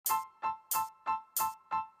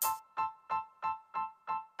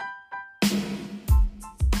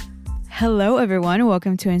Hello, everyone.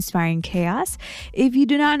 Welcome to Inspiring Chaos. If you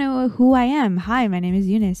do not know who I am, hi, my name is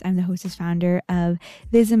Eunice. I'm the hostess founder of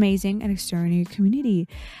this amazing and extraordinary community.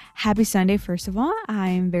 Happy Sunday, first of all. I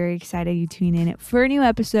am very excited you tune in for a new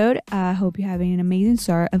episode. I hope you're having an amazing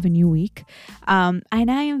start of a new week. And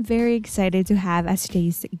I am very excited to have as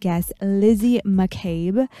today's guest, Lizzy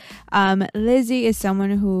McCabe. Lizzy is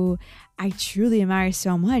someone who I truly admire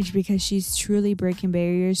so much because she's truly breaking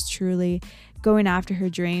barriers, truly going after her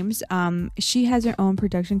dreams. She has her own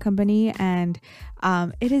production company, and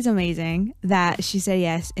it is amazing that she said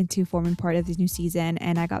yes into forming part of this new season.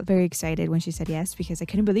 And I got very excited when she said yes because I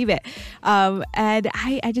couldn't believe it. And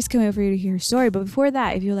I just can't wait for you to hear her story. But before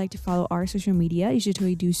that, if you'd like to follow our social media, you should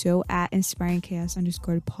totally do so at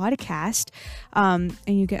inspiringchaos_podcast. And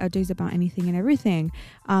you get updates about anything and everything.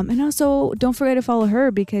 And also, don't forget to follow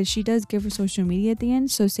her because she does give her social media at the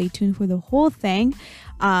end. So stay tuned for the whole thing.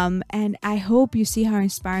 And I hope you see how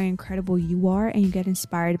inspiring and incredible you are and you get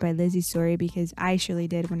inspired by Lizzy's story because I surely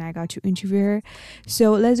did when I got to interview her.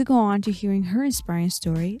 So let's go on to hearing her inspiring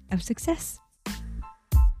story of success.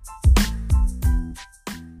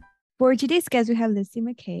 For today's guest, we have Lizzy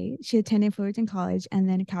McCabe. She attended Fullerton College and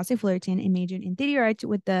then Cal State Fullerton and majored in theater arts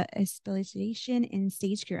with the specialization in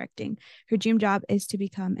stage directing. Her dream job is to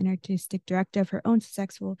become an artistic director of her own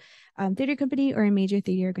successful theater company or a major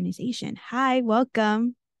theater organization. Hi,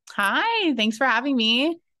 welcome. Hi, thanks for having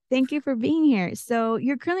me. Thank you for being here. So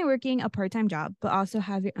you're currently working a part-time job, but also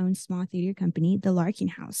have your own small theater company, The Larkin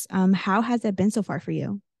House. How has that been so far for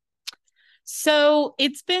you? So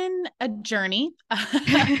it's been a journey.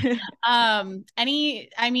 Any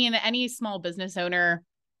small business owner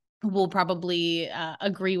will probably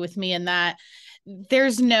agree with me in that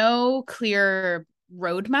there's no clear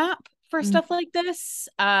roadmap for stuff like this,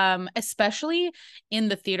 especially in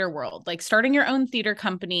the theater world. Like starting your own theater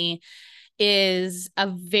company is a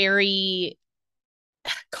very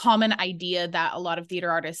common idea that a lot of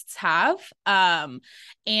theater artists have.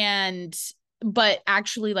 But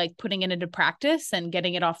actually like putting it into practice and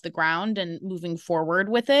getting it off the ground and moving forward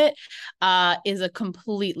with it is a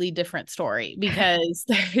completely different story because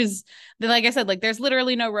like I said, like there's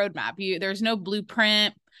literally no roadmap. There's no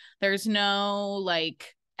blueprint. There's no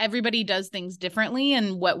like everybody does things differently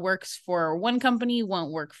and what works for one company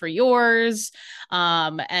won't work for yours,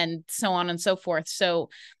 and so on and so forth. So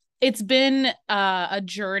it's been a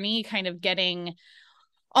journey kind of getting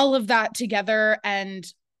all of that together and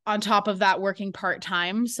on top of that working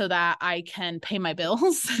part-time so that I can pay my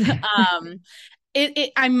bills. I'm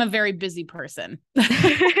a very busy person.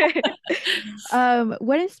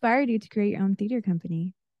 What inspired you to create your own theater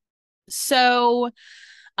company? So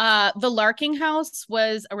the Larking House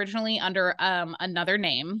was originally under another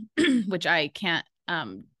name, which I can't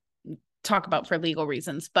talk about for legal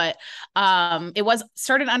reasons, but it was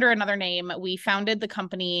started under another name. We founded the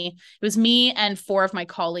company. It was me and four of my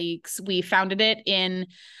colleagues. We founded it in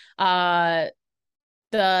the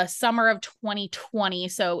summer of 2020.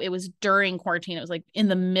 So it was during quarantine. It was like in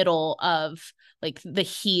the middle of like the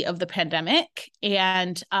heat of the pandemic.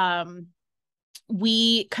 And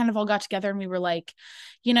we kind of all got together and we were like,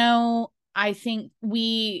 I think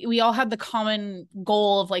we all had the common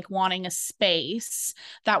goal of like wanting a space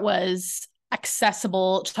that was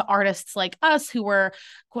accessible to artists like us who were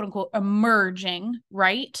quote unquote emerging,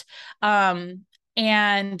 right?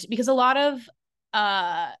 And because a lot of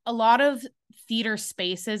theater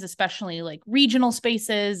spaces, especially like regional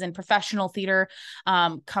spaces and professional theater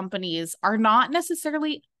companies, are not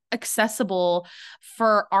necessarily accessible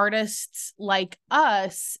for artists like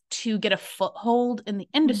us to get a foothold in the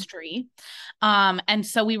industry. And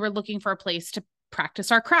so we were looking for a place to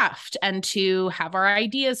practice our craft and to have our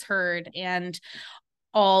ideas heard and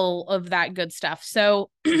all of that good stuff. So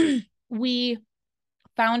we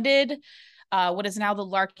founded what is now the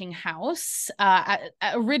Larking House,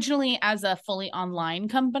 originally as a fully online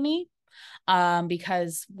company,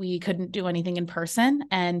 because we couldn't do anything in person.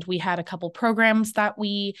 And we had a couple programs that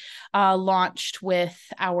we launched with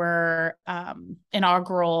our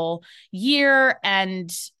inaugural year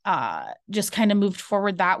and just kind of moved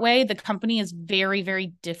forward that way. The company is very,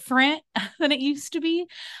 very different than it used to be.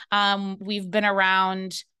 We've been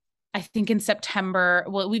around, I think in September.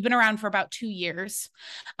 Well, we've been around for about 2 years.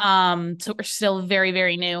 So we're still very,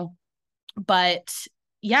 very new, but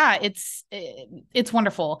yeah, it's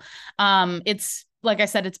wonderful. It's like I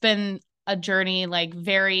said, it's been a journey, like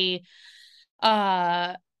very,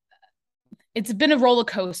 it's been a roller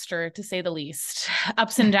coaster to say the least.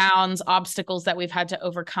 Ups and downs, obstacles that we've had to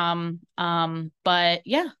overcome. But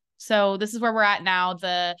yeah, so this is where we're at now.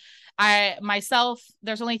 There's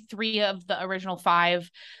only 3 of the original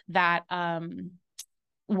 5 that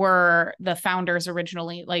were the founders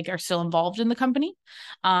originally, like are still involved in the company.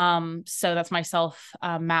 So that's myself,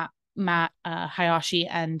 Matt Hayashi,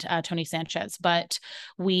 and Tony Sanchez. But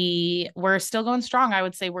we're still going strong. I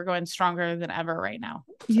would say we're going stronger than ever right now.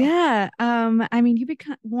 So Yeah. I mean,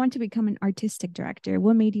 want to become an artistic director.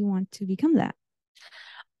 What made you want to become that?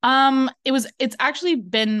 it's actually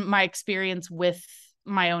been my experience with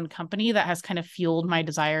my own company that has kind of fueled my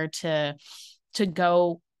desire to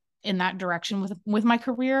go in that direction with my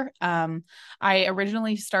career. I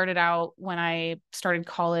originally started out when I started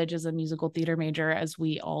college as a musical theater major, as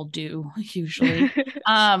we all do usually.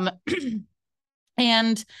 Um,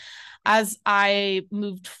 and as I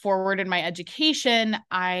moved forward in my education,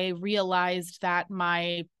 I realized that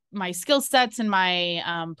my skill sets and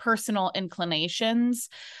my personal inclinations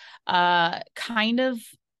kind of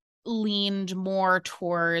leaned more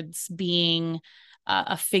towards being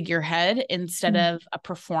a figurehead instead Mm. of a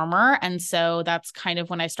performer. And so that's kind of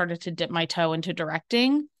when I started to dip my toe into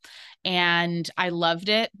directing. And I loved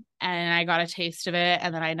it. And I got a taste of it.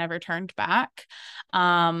 And then I never turned back.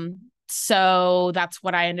 So that's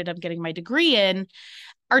what I ended up getting my degree in.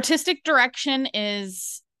 Artistic direction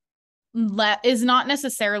is not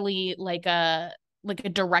necessarily like a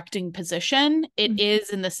directing position. It Mm. is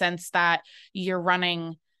in the sense that you're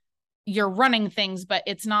running you're running things, but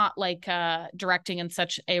it's not like directing in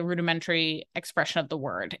such a rudimentary expression of the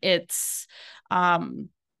word. It's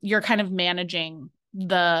you're kind of managing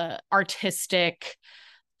the artistic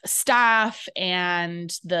staff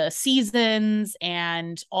and the seasons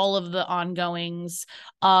and all of the ongoings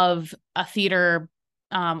of a theater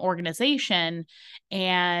organization.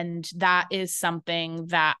 And that is something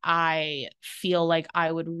that I feel like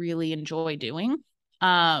I would really enjoy doing.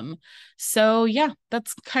 Um, so yeah,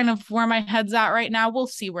 that's kind of where my head's at right now. We'll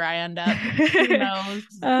see where I end up. Who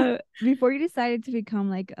knows? Before you decided to become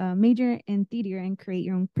like a major in theater and create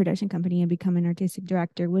your own production company and become an artistic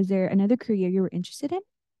director, was there another career you were interested in?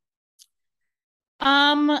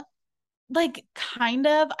 Um, like kind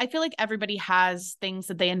of. I feel like everybody has things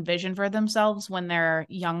that they envision for themselves when they're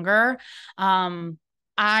younger. um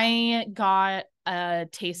I got a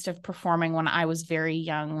taste of performing when I was very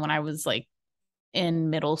young, when I was like in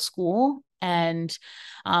middle school. And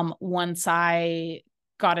once I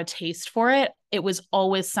got a taste for it, it was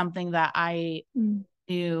always something that I Mm.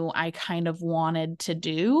 knew I kind of wanted to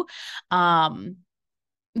do. um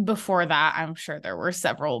Before that, I'm sure there were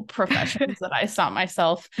several professions that I saw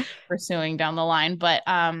myself pursuing down the line. But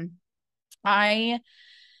I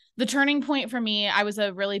the turning point for me, I was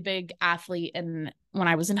a really big athlete in when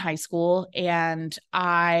I was in high school, and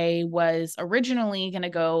I was originally going to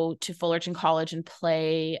go to Fullerton College and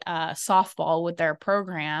play softball with their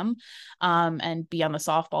program, and be on the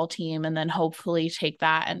softball team, and then hopefully take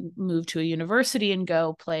that and move to a university and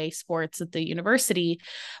go play sports at the university.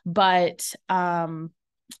 But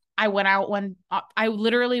I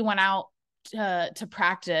literally went out to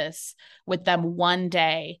practice with them one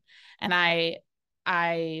day, and I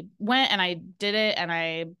went and I did it, and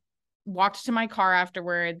I walked to my car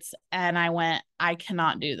afterwards, and I went, I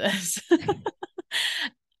cannot do this.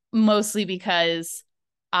 Mostly because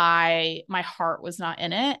my heart was not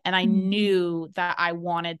in it, and I Mm. knew that I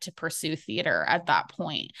wanted to pursue theater at that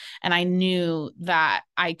point, and I knew that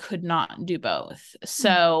I could not do both. Mm.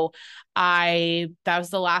 So I that was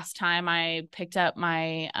the last time I picked up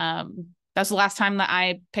my that's the last time that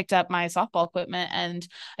I picked up my softball equipment, and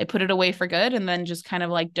I put it away for good, and then just kind of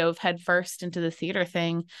like dove headfirst into the theater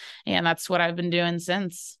thing. And that's what I've been doing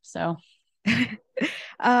since. So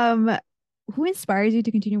um, who inspires you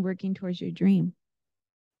to continue working towards your dream?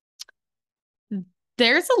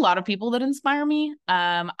 there's a lot of people that inspire me.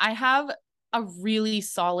 I have a really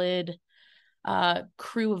solid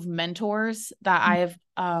crew of mentors that I've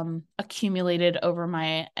accumulated over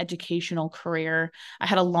my educational career. I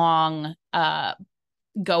had a long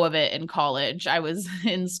go of it in college. I was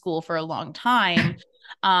in school for a long time,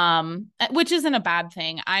 which isn't a bad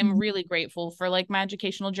thing. I'm Mhm. really grateful for like my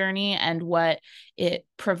educational journey and what it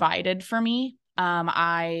provided for me.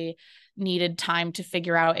 I needed time to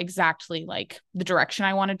figure out exactly like the direction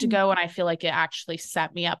I wanted to Mm. go, and I feel like it actually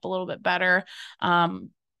set me up a little bit better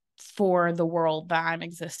for the world that I'm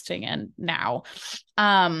existing in now.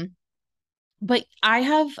 Um, but I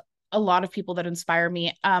have a lot of people that inspire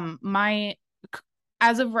me. My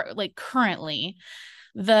as of like currently,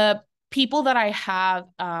 the people that I have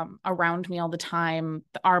around me all the time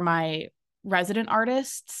are my resident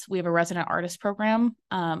artists. We have a resident artist program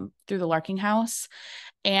through the Larking House.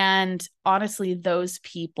 And honestly, those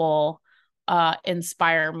people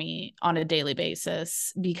inspire me on a daily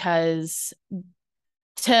basis, because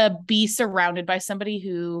to be surrounded by somebody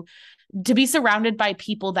who to be surrounded by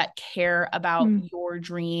people that care about your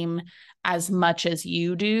dream as much as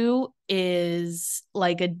you do is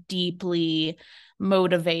like a deeply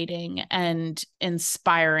motivating and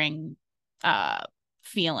inspiring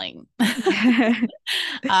feeling.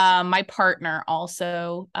 My partner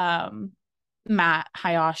also, Matt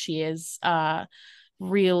Hayashi, is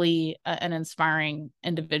really an inspiring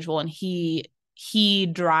individual, and he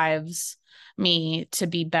drives me to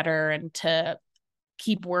be better and to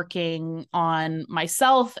keep working on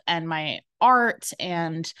myself and my art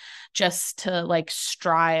and just to like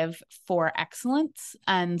strive for excellence.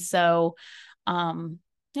 And so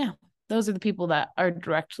yeah, those are the people that are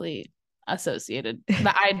directly associated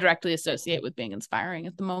that I directly associate with being inspiring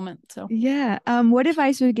at the moment. So Yeah. What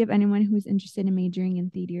advice would you give anyone who's interested in majoring in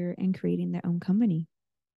theater and creating their own company?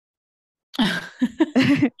 I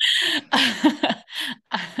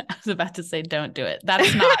was about to say don't do it.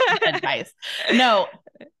 That's not advice. No,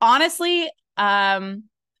 honestly,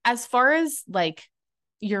 as far as like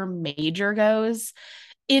your major goes,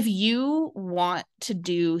 if you want to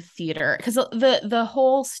do theater, because the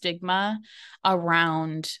whole stigma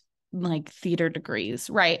around like theater degrees,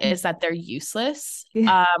 right, is that they're useless.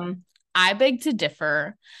 Yeah. I beg to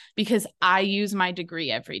differ because I use my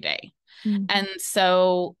degree every day. And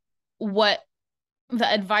so what the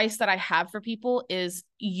advice that I have for people is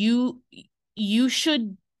you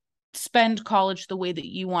should spend college the way that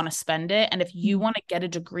you want to spend it. And if you want to get a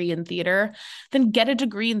degree in theater, then get a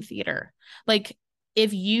degree in theater. Like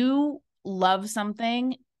if you love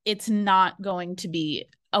something, it's not going to be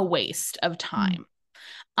a waste of time.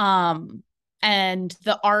 And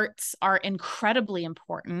the arts are incredibly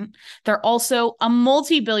important. They're also a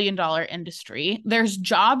multi-billion-dollar industry. There's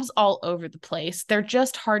jobs all over the place. They're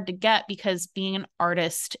just hard to get because being an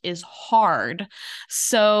artist is hard.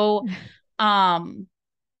 So,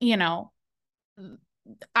 you know,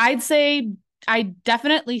 I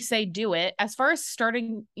definitely say do it. As far as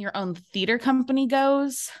starting your own theater company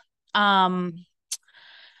goes, I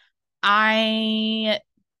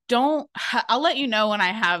don't, I'll let you know when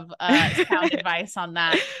I have sound advice on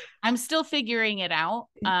that. I'm still figuring it out.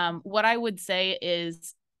 What I would say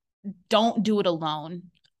is don't do it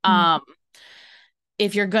alone.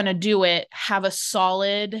 If you're going to do it, have a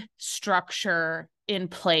solid structure in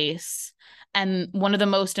place. And one of the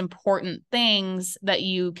most important things that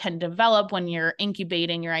you can develop when you're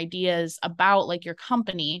incubating your ideas about like your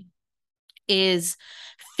company is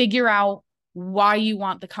figure out why you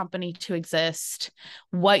want the company to exist,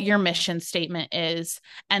 what your mission statement is,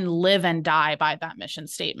 and live and die by that mission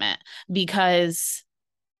statement, because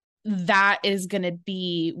that is going to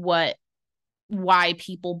be why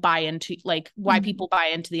people buy into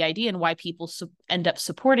the idea and why people end up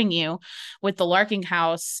supporting you. With the Larking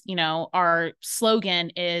House, you know, our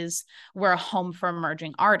slogan is we're a home for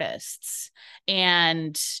emerging artists,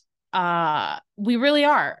 and we really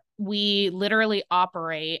are. We literally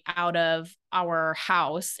operate out of our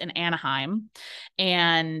house in Anaheim,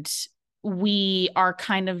 and we are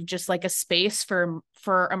kind of just like a space for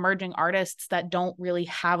emerging artists that don't really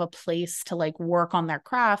have a place to like work on their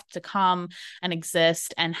craft, to come and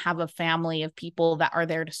exist and have a family of people that are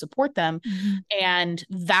there to support them. And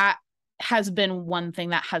that has been one thing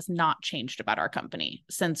that has not changed about our company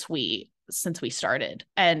since we started,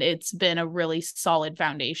 and it's been a really solid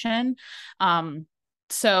foundation.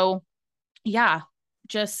 So yeah,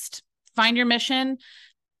 just find your mission,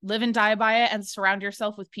 live and die by it, and surround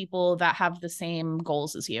yourself with people that have the same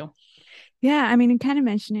goals as you. Yeah, I mean, you kind of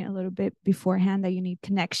mentioned it a little bit beforehand that you need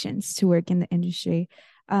connections to work in the industry.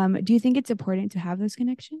 Do you think it's important to have those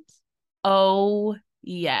connections? Oh,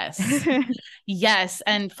 yes. Yes.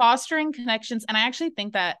 And fostering connections. And I actually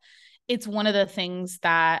think that it's one of the things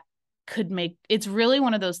that it's really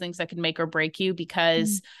one of those things that could make or break you,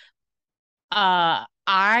 because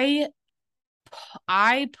I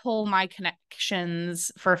pull my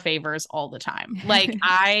connections for favors all the time. Like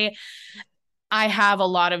I have a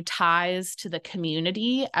lot of ties to the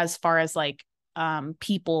community as far as like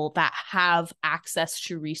people that have access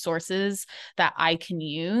to resources that I can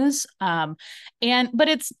use. But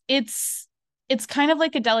it's kind of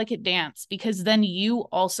like a delicate dance, because then you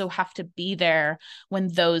also have to be there when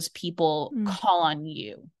those people call on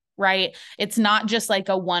you, right? It's not just like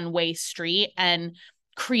a one-way street. And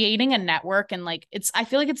creating a network, and like I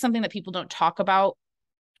feel like it's something that people don't talk about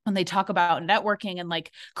when they talk about networking and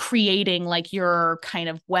like creating like your kind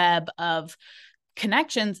of web of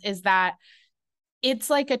connections, is that it's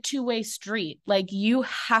like a two-way street. Like you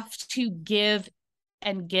have to give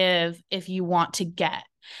and give if you want to get.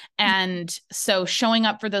 And so showing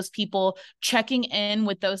up for those people, checking in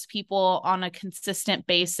with those people on a consistent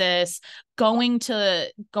basis, going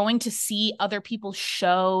to see other people's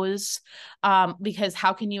shows, because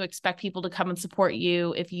how can you expect people to come and support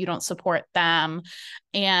you if you don't support them?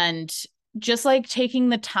 And just like taking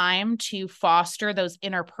the time to foster those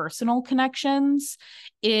interpersonal connections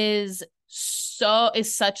is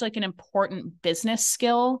such like an important business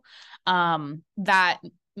skill, that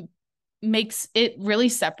makes it really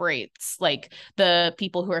separates like the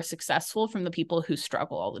people who are successful from the people who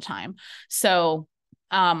struggle all the time. So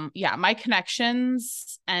yeah, my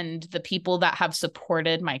connections and the people that have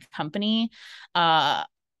supported my company are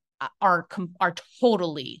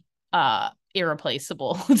totally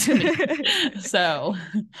irreplaceable to me. So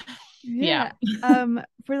yeah.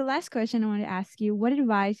 For the last question, I want to ask you, what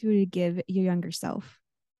advice would you give your younger self?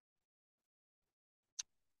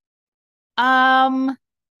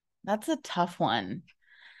 That's a tough one.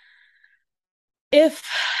 If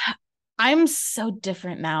I'm so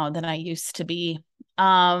different now than I used to be.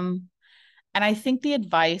 And I think the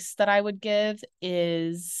advice that I would give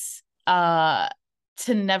is to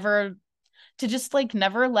never to just like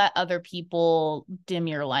never let other people dim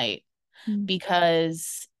your light,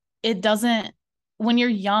 because it doesn't, when you're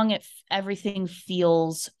young, everything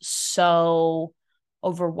feels so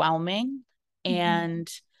overwhelming. And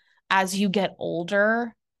as you get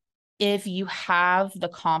older, if you have the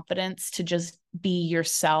confidence to just be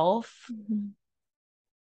yourself,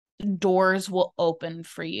 doors will open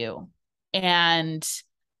for you. And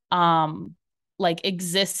like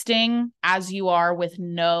existing as you are with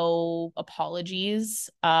no apologies,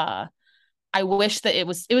 I wish that it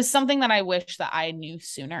was something that I wish that I knew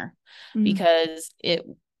sooner, because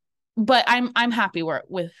but I'm happy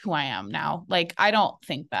with who I am now. Like I don't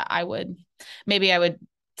think that I would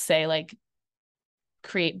say like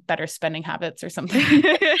create better spending habits or something.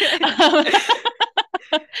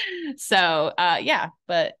 So yeah,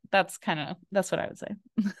 but that's what I would say.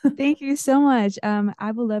 Thank you so much.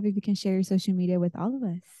 I would love if you can share your social media with all of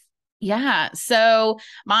us. Yeah. So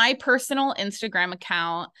my personal Instagram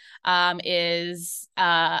account is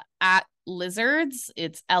at Lizards.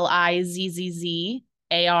 It's LIZZZARDDZ.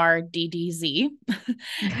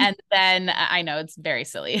 And then I know it's very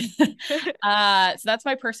silly. So that's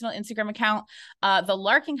my personal Instagram account. The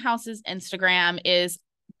Larking House's Instagram is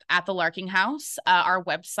at the Larking House. Our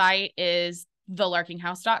website is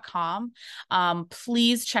thelarkinghouse.com.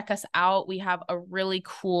 Please check us out. We have a really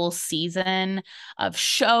cool season of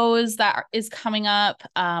shows that is coming up.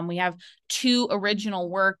 We have 2 original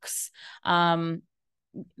works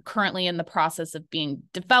currently in the process of being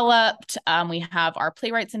developed. We have our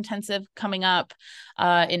playwrights intensive coming up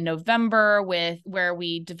in November, where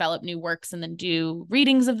we develop new works and then do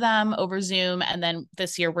readings of them over Zoom. And then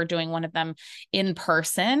this year we're doing one of them in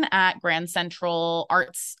person at Grand Central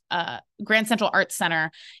Arts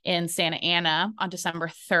Center in Santa Ana on December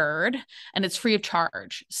 3rd. And it's free of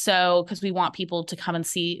charge. So, because we want people to come and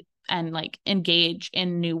see and like engage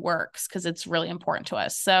in new works, because it's really important to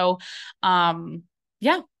us. So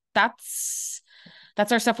yeah, that's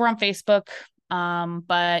our stuff. We're on Facebook.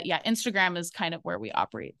 But yeah, Instagram is kind of where we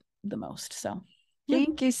operate the most. So yeah.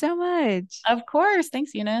 Thank you so much. Of course.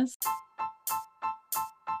 Thanks, Eunice.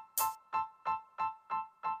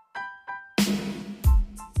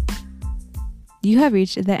 You have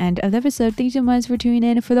reached the end of the episode. Thank you so much for tuning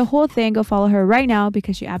in. For the whole thing, go follow her right now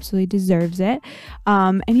because she absolutely deserves it.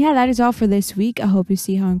 And yeah, that is all for this week. I hope you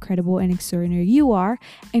see how incredible and extraordinary you are,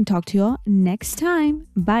 and talk to you all next time.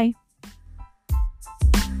 Bye.